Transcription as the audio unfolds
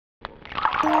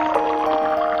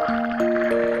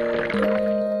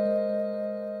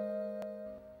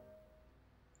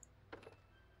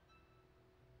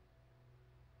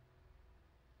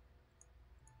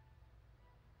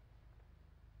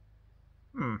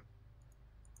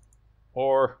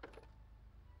Or...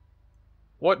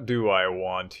 what do I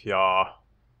want, yeah?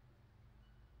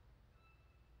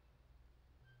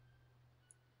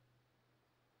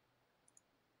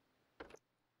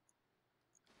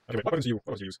 Okay, wait, what weapons do you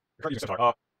use? You're trying to use a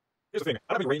centaur. Here's the thing.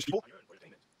 I don't have any ranged people.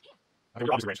 I think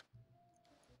we're obviously ranged.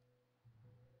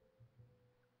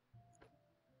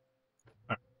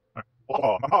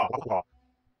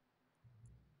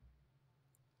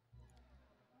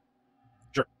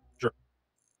 Sure, sure.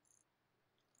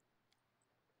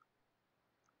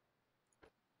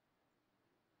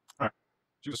 Alright.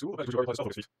 Choose a school, choose your play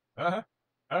stealth feat. Uh-huh.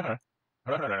 Uh-huh.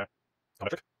 Uh-huh.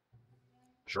 Electric.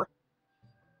 Sure.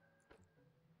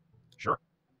 Sure.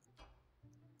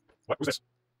 What? Who's this?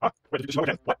 Huh? Wait, did you know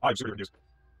again? What? I'm super confused.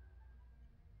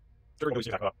 Triggering ability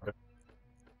attack. Okay.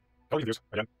 Totally confused.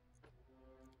 Again.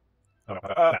 Oh, no.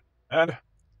 And...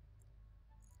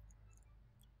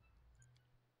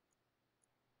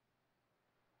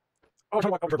 oh, I'm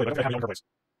trying to play. I don't think I have any on place.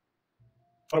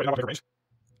 Oh, wait, I want to make a range.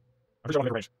 I'm pretty sure I want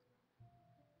to make a range.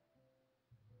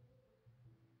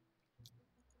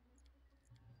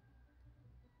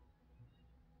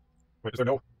 Wait, is there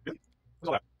no... really? What's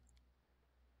all that?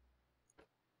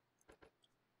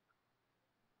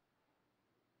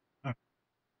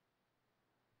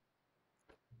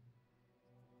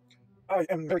 I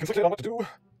am very conflicted on what to do. Wait,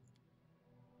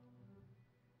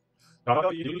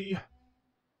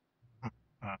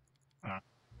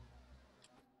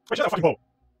 shut that fucking bow!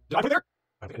 Did I put it there?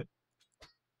 I think I did.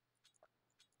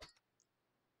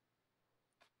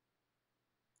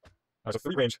 So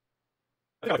 3 range.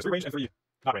 I think I like 3 range and 3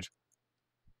 not range.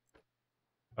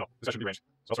 Oh, this guy should be range.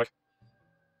 So I'll strike.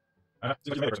 Seems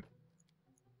like you made a person.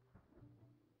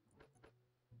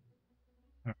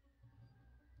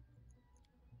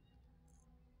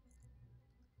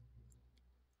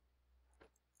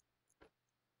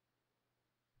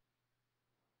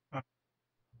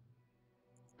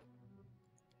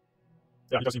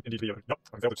 Yeah, he does seem indeed to be a... yep, I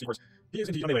can fail to see words. He is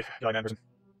indeed a melee guy man person.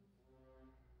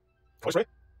 Voice ray?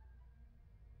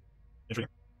 Intriguing.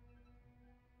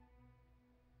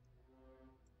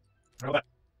 How about that?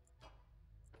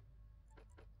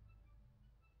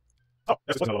 Oh,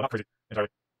 yes, it wasn't a little, not crazy. Entirely.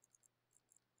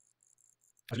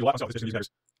 I should do a lot myself, this these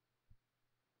matters.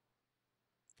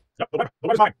 Yep, the web. The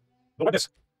web is mine. The webness.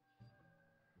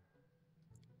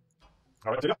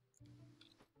 Alright, I'll take it.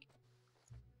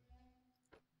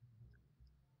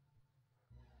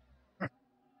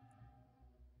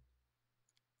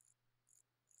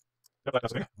 Yep,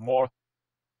 that's the thing. More.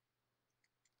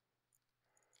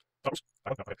 Oops.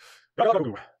 Okay.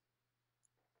 Go.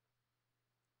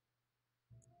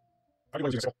 I can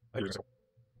use a sickle. I hate using a sickle.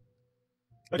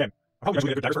 Again, I'm probably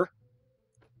using a good daggers for her.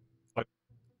 But...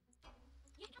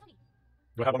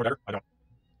 do I have one more dagger? I don't.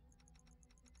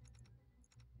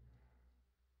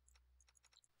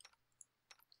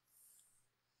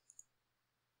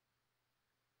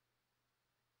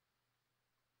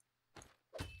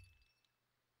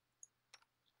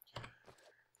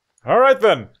 Alright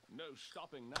then. No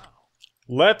stopping now.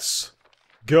 Let's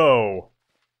go.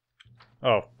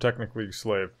 Oh, technically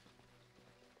slave.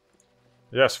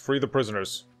 Yes, free the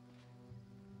prisoners.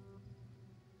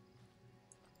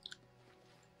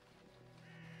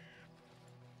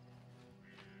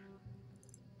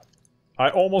 I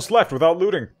almost left without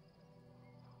looting.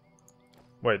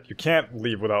 Wait, you can't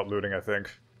leave without looting, I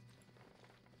think.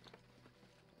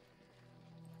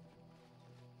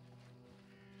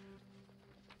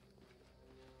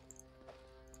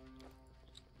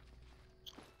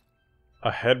 A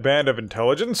headband of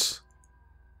intelligence?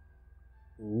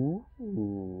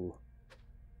 Ooh.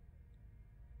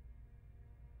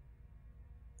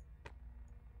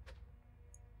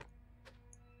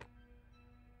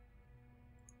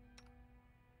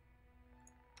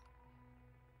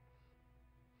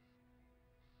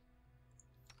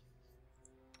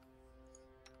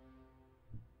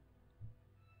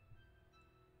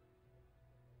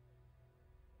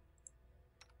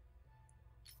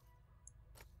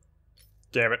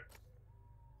 Damn it.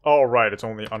 Oh, right, it's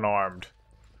only unarmed.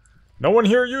 No one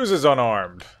here uses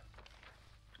unarmed.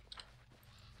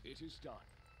 It is done.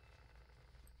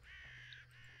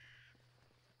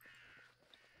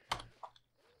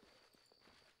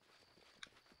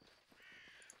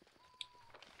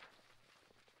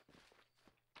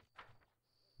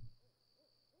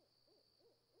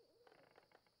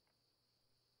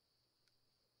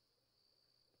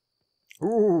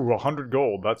 Ooh, 100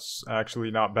 gold. That's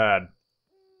actually not bad.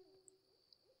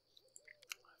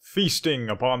 Feasting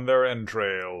upon their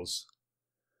entrails.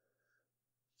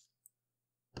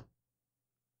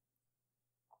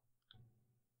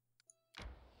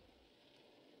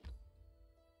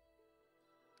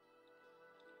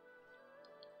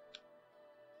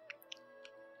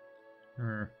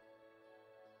 Hmm.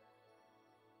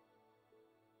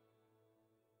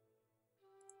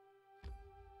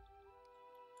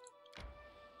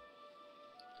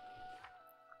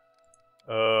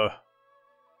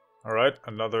 Alright,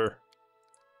 another...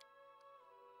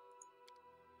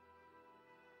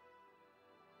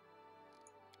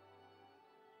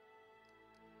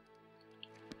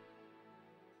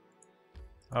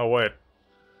 Oh, wait.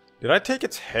 Did I take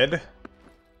its head?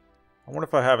 I wonder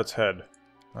if I have its head.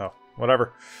 Oh,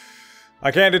 whatever.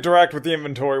 I can't interact with the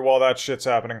inventory while that shit's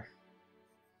happening.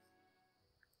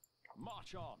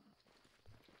 March on.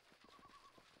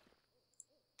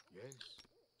 Yes,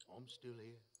 I'm still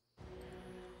here.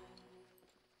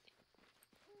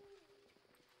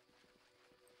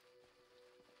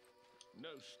 No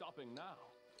stopping now.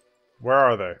 Where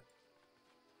are they?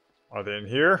 Are they in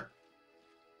here?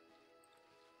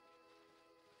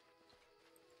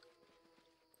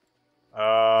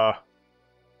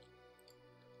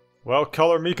 Well,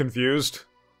 color me confused.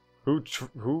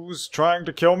 Who's trying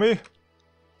to kill me?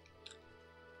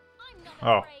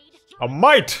 Oh. A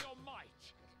mite!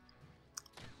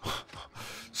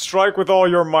 Strike with all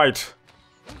your might.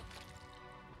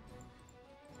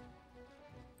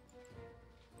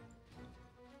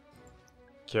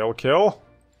 Kill, kill.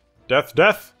 Death,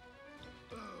 death.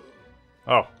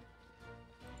 Oh.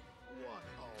 What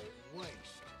a waste.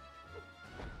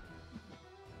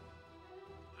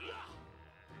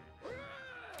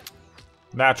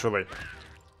 Naturally.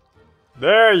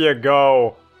 There you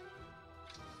go.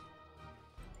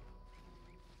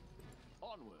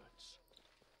 Onwards.